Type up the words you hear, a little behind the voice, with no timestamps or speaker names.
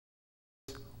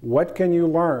what can you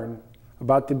learn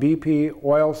about the BP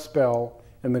oil spill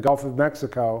in the Gulf of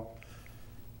Mexico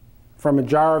from a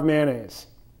jar of mayonnaise?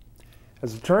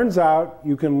 As it turns out,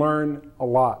 you can learn a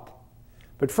lot.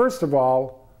 But first of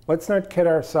all, let's not kid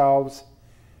ourselves.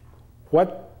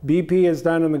 What BP has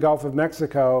done in the Gulf of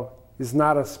Mexico is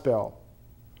not a spill.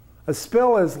 A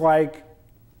spill is like,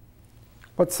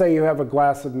 let's say you have a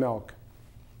glass of milk.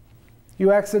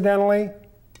 You accidentally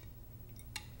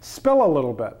spill a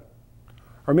little bit.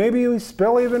 Or maybe you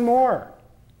spill even more.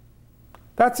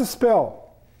 That's a spill.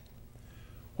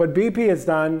 What BP has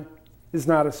done is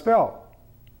not a spill.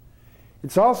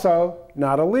 It's also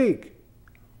not a leak.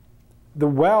 The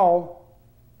well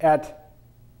at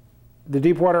the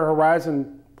Deepwater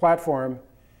Horizon platform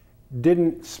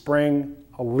didn't spring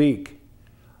a leak.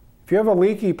 If you have a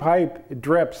leaky pipe, it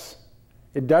drips.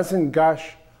 It doesn't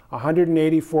gush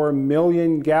 184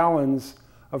 million gallons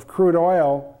of crude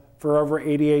oil for over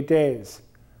 88 days.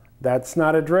 That's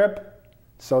not a drip,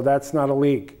 so that's not a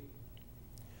leak.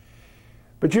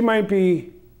 But you might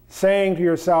be saying to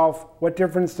yourself, what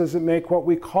difference does it make what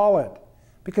we call it?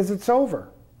 Because it's over,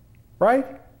 right?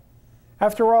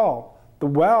 After all, the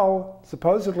well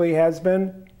supposedly has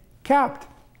been capped.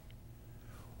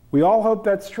 We all hope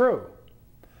that's true.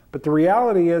 But the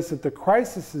reality is that the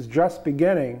crisis is just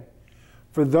beginning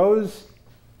for those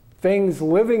things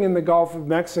living in the Gulf of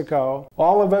Mexico,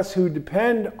 all of us who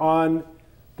depend on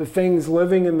the things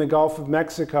living in the Gulf of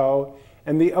Mexico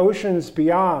and the oceans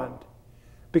beyond.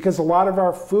 Because a lot of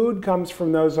our food comes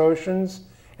from those oceans,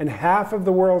 and half of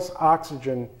the world's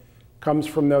oxygen comes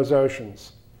from those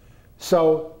oceans.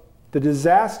 So the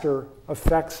disaster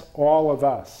affects all of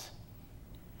us.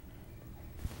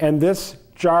 And this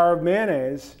jar of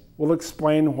mayonnaise will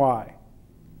explain why.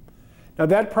 Now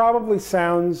that probably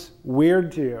sounds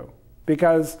weird to you,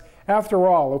 because after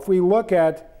all, if we look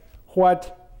at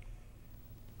what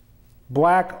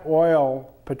black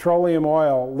oil, petroleum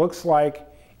oil, looks like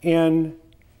in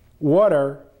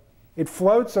water, it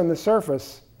floats on the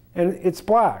surface and it's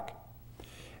black.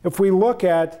 If we look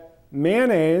at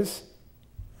mayonnaise,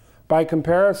 by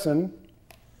comparison,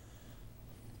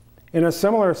 in a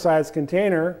similar sized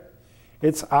container,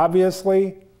 it's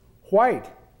obviously white.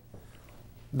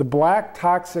 The black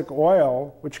toxic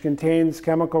oil, which contains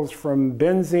chemicals from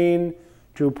benzene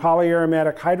to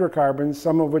polyaromatic hydrocarbons,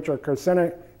 some of which are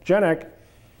carcinogenic,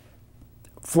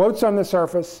 floats on the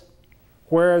surface,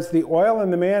 whereas the oil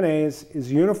in the mayonnaise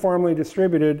is uniformly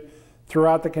distributed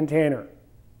throughout the container.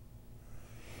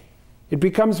 It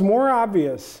becomes more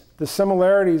obvious, the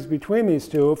similarities between these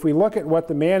two, if we look at what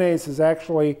the mayonnaise is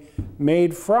actually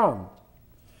made from.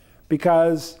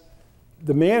 Because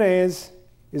the mayonnaise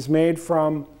is made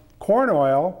from corn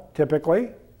oil, typically,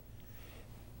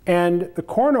 and the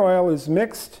corn oil is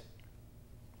mixed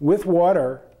with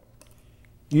water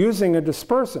using a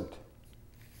dispersant.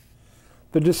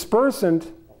 The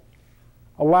dispersant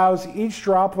allows each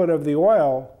droplet of the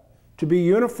oil to be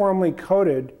uniformly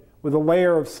coated with a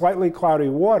layer of slightly cloudy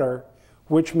water,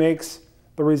 which makes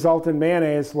the resultant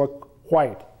mayonnaise look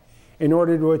white. In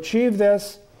order to achieve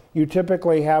this, you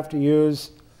typically have to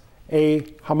use a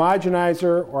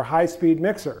homogenizer or high-speed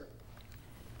mixer.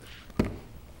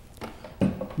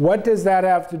 What does that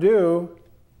have to do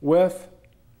with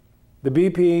the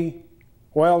BP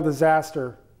oil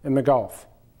disaster in the Gulf?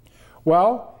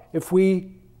 Well, if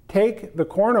we take the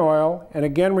corn oil and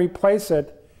again replace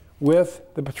it with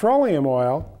the petroleum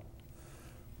oil,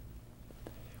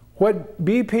 what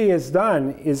BP has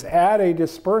done is add a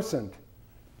dispersant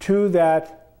to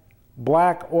that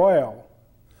black oil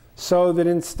so that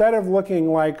instead of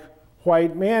looking like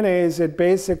white mayonnaise, it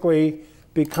basically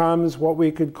becomes what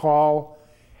we could call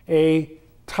a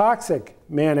toxic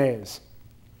mayonnaise.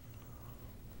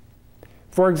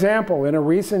 For example, in a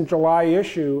recent July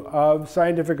issue of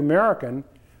Scientific American,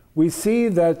 we see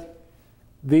that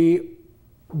the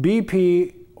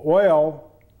BP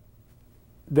oil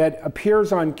that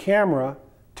appears on camera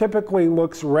typically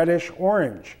looks reddish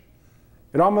orange.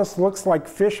 It almost looks like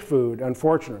fish food,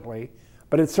 unfortunately,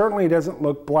 but it certainly doesn't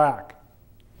look black.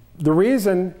 The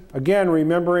reason, again,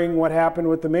 remembering what happened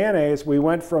with the mayonnaise, we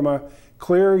went from a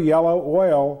clear yellow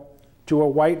oil to a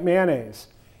white mayonnaise.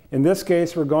 In this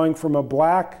case, we're going from a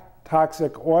black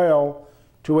toxic oil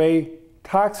to a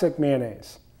toxic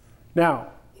mayonnaise. Now,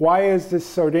 why is this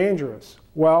so dangerous?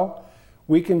 Well,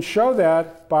 we can show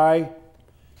that by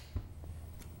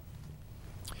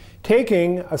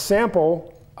taking a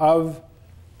sample of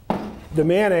the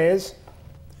mayonnaise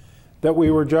that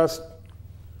we were just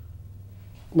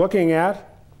looking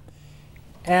at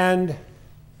and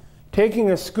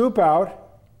taking a scoop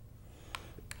out,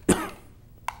 a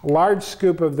large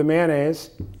scoop of the mayonnaise,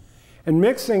 and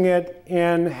mixing it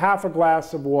in half a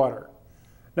glass of water.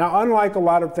 Now, unlike a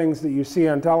lot of things that you see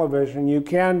on television, you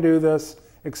can do this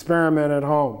experiment at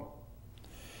home.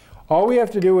 All we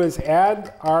have to do is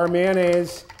add our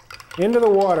mayonnaise into the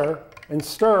water and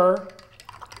stir,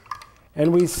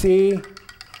 and we see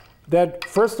that,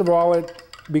 first of all, it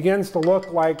begins to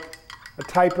look like a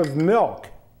type of milk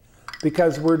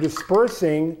because we're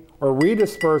dispersing or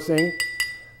redispersing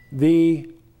the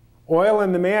oil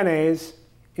and the mayonnaise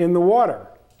in the water.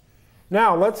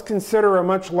 Now, let's consider a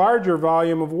much larger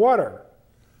volume of water.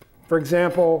 For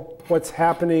example, what's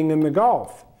happening in the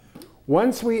Gulf.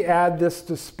 Once we add this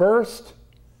dispersed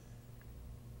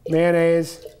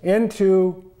mayonnaise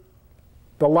into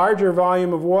the larger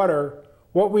volume of water,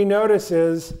 what we notice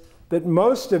is that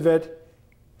most of it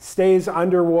stays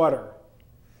underwater.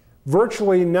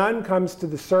 Virtually none comes to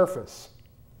the surface.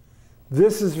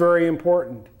 This is very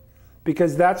important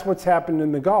because that's what's happened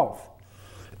in the Gulf.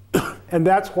 And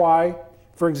that's why,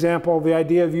 for example, the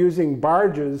idea of using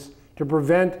barges to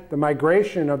prevent the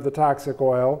migration of the toxic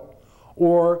oil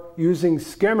or using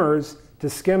skimmers to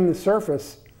skim the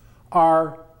surface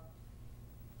are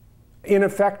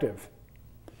ineffective.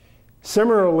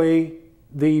 Similarly,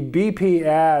 the BP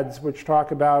ads, which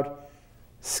talk about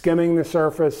skimming the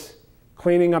surface,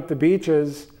 cleaning up the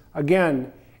beaches,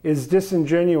 again, is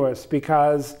disingenuous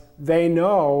because they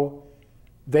know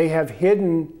they have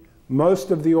hidden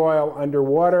most of the oil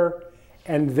underwater,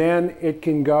 and then it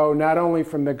can go not only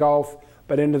from the Gulf,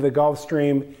 but into the Gulf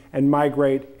Stream and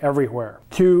migrate everywhere.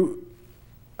 To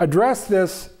address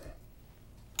this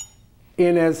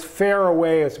in as fair a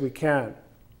way as we can,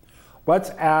 let's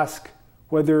ask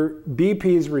whether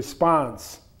BP's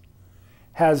response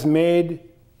has made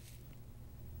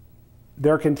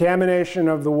their contamination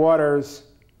of the waters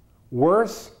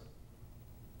worse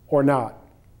or not.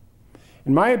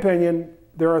 In my opinion,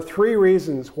 there are three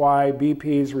reasons why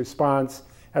BP's response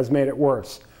has made it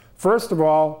worse. First of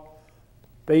all,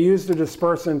 they used a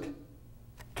dispersant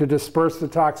to disperse the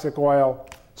toxic oil,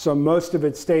 so most of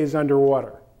it stays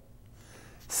underwater.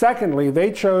 Secondly,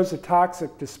 they chose a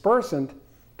toxic dispersant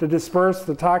to disperse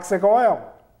the toxic oil.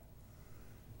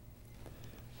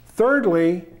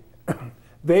 Thirdly,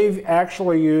 they've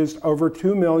actually used over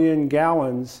 2 million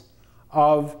gallons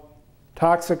of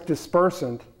toxic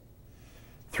dispersant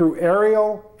through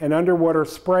aerial and underwater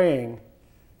spraying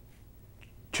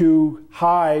to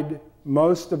hide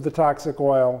most of the toxic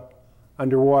oil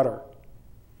underwater.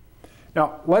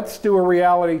 Now, let's do a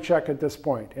reality check at this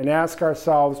point and ask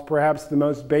ourselves perhaps the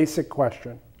most basic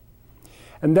question.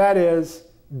 And that is,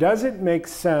 does it make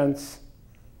sense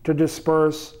to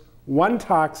disperse one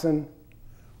toxin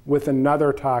with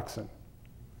another toxin,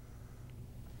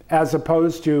 as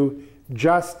opposed to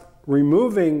just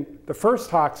removing the first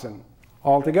toxin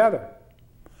altogether?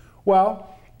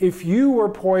 Well, if you were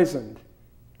poisoned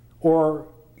or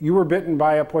you were bitten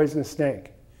by a poisonous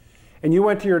snake and you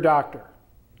went to your doctor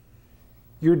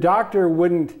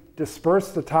wouldn't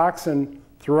disperse the toxin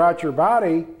throughout your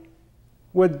body,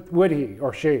 would he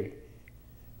or she?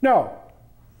 No.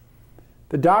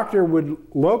 The doctor would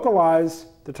localize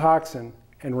the toxin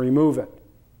and remove it.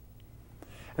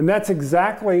 And that's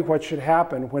exactly what should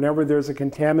happen whenever there's a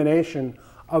contamination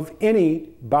of any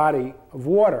body of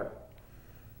water.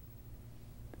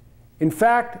 In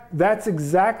fact, that's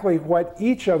exactly what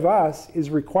each of us is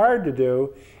required to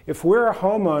do if we're a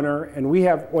homeowner and we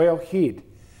have oil heat.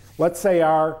 Let's say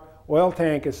our oil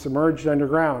tank is submerged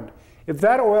underground. If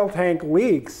that oil tank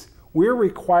leaks, we're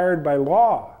required by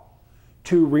law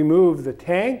to remove the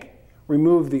tank,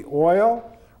 remove the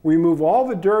oil, remove all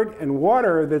the dirt and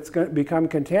water that's going to become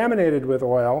contaminated with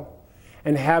oil,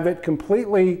 and have it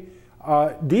completely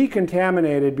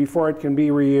decontaminated before it can be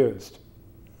reused.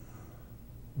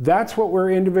 That's what we're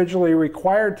individually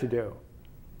required to do.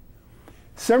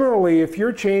 Similarly, if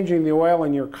you're changing the oil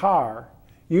in your car,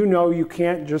 you know you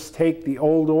can't just take the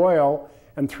old oil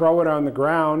and throw it on the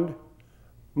ground,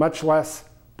 much less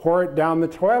pour it down the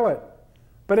toilet.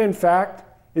 But in fact,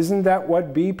 isn't that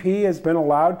what BP has been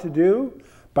allowed to do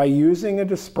by using a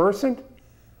dispersant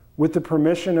with the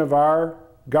permission of our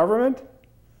government?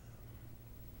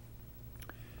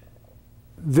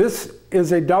 This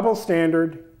is a double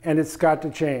standard, and it's got to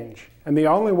change. And the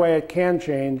only way it can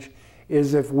change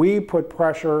is if we put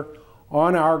pressure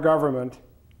on our government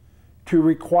to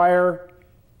require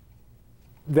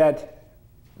that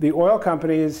the oil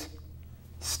companies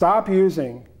stop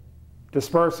using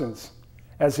dispersants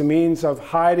as a means of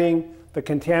hiding the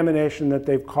contamination that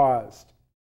they've caused.